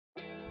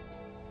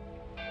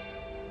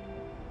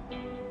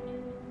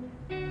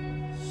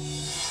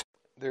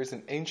There's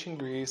an ancient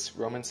Greece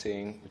Roman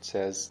saying which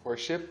says, "For a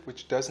ship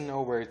which doesn't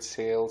know where it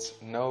sails,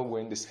 no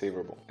wind is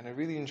favorable." And I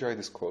really enjoy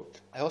this quote.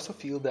 I also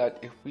feel that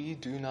if we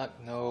do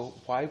not know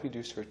why we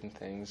do certain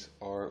things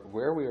or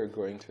where we are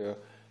going to,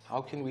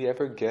 how can we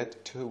ever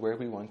get to where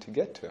we want to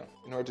get to?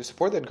 In order to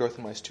support that growth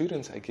in my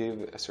students, I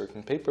gave a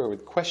certain paper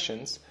with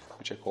questions,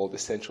 which I called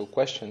essential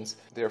questions.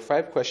 There are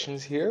 5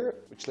 questions here,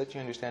 which let you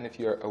understand if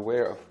you're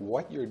aware of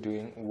what you're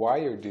doing, why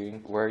you're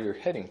doing, where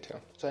you're heading to.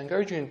 So I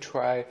encourage you to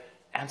try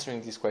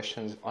answering these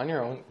questions on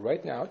your own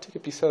right now. Take a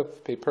piece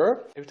of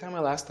paper. Every time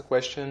I'll ask the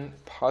question,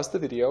 pause the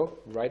video,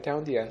 write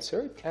down the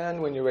answer, and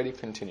when you're ready,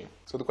 continue.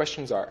 So the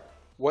questions are,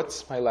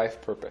 what's my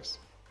life purpose?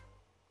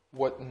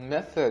 What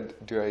method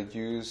do I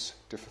use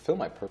to fulfill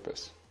my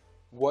purpose?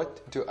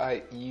 What do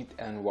I eat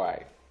and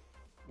why?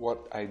 What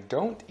I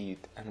don't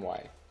eat and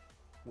why?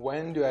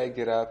 When do I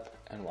get up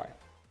and why?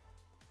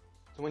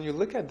 So when you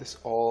look at this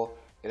all,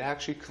 it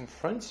actually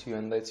confronts you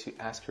and lets you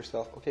ask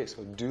yourself, okay,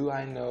 so do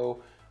I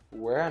know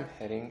where I'm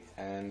heading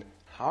and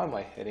how am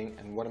I heading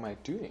and what am I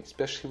doing?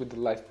 Especially with the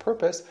life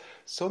purpose,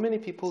 so many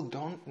people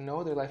don't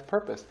know their life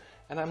purpose.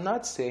 And I'm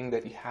not saying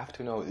that you have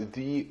to know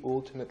the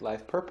ultimate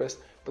life purpose,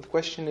 but the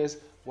question is,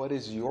 what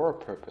is your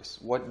purpose?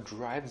 What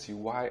drives you?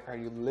 Why are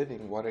you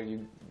living? Where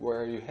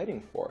are you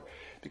heading for?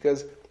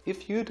 Because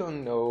if you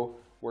don't know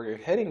where you're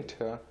heading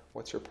to,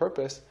 what's your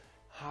purpose,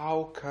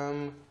 how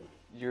come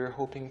you're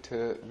hoping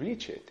to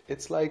reach it?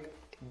 It's like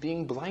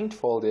being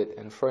blindfolded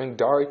and throwing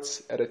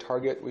darts at a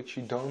target which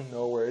you don't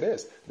know where it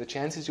is. The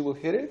chances you will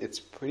hit it, it's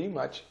pretty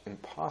much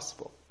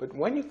impossible. But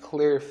when you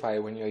clarify,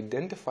 when you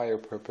identify your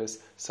purpose,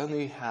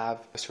 suddenly you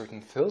have a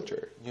certain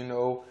filter. You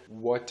know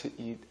what to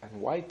eat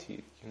and why to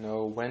eat. You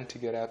know when to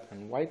get up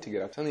and why to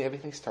get up. Suddenly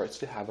everything starts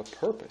to have a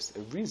purpose,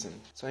 a reason.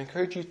 So I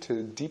encourage you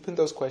to deepen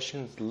those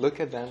questions, look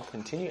at them,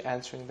 continue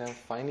answering them,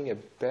 finding a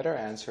better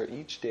answer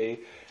each day,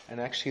 and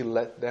actually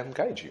let them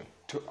guide you.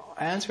 To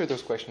answer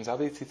those questions,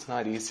 obviously it's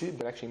not easy,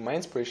 but actually my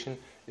inspiration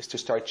is to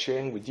start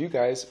sharing with you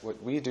guys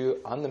what we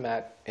do on the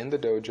mat, in the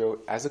dojo,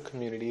 as a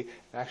community,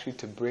 and actually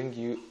to bring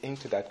you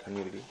into that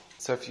community.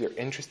 So if you're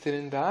interested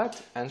in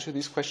that, answer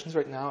these questions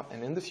right now,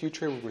 and in the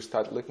future we will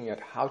start looking at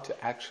how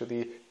to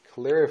actually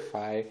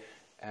clarify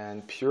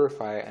and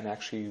purify and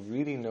actually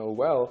really know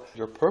well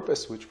your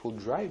purpose, which will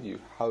drive you,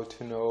 how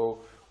to know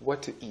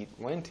what to eat,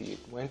 when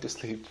to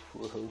sleep,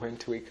 when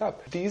to wake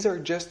up. These are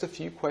just a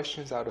few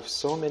questions out of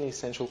so many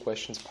essential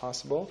questions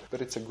possible,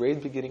 but it's a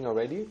great beginning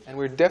already. And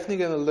we're definitely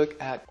going to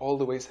look at all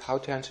the ways how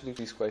to answer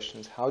these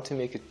questions, how to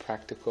make it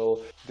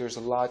practical. There's a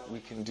lot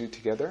we can do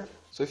together.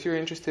 So if you're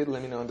interested,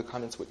 let me know in the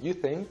comments what you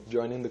think.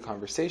 Join in the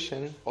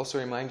conversation. Also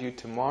remind you,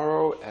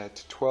 tomorrow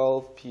at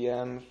 12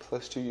 p.m.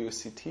 plus 2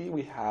 USCT,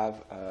 we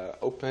have an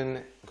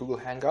open Google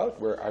Hangout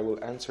where I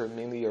will answer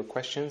mainly your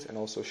questions and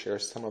also share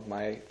some of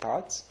my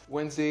thoughts.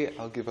 Wednesday,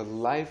 I'll give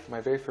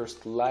my very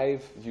first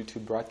live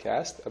YouTube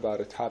broadcast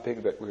about a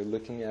topic that we're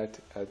looking at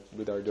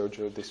with our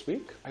dojo this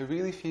week. I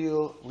really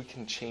feel we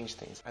can change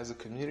things. As a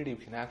community,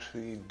 we can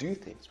actually do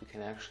things. We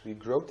can actually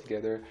grow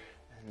together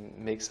and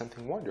make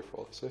something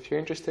wonderful. So if you're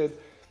interested,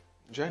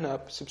 join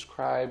up,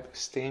 subscribe,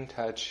 stay in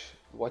touch,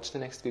 watch the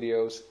next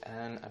videos,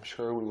 and I'm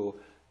sure we will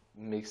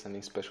make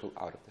something special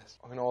out of this.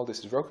 All in all, this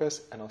is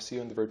Rokas, and I'll see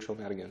you on the virtual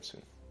mat again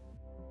soon.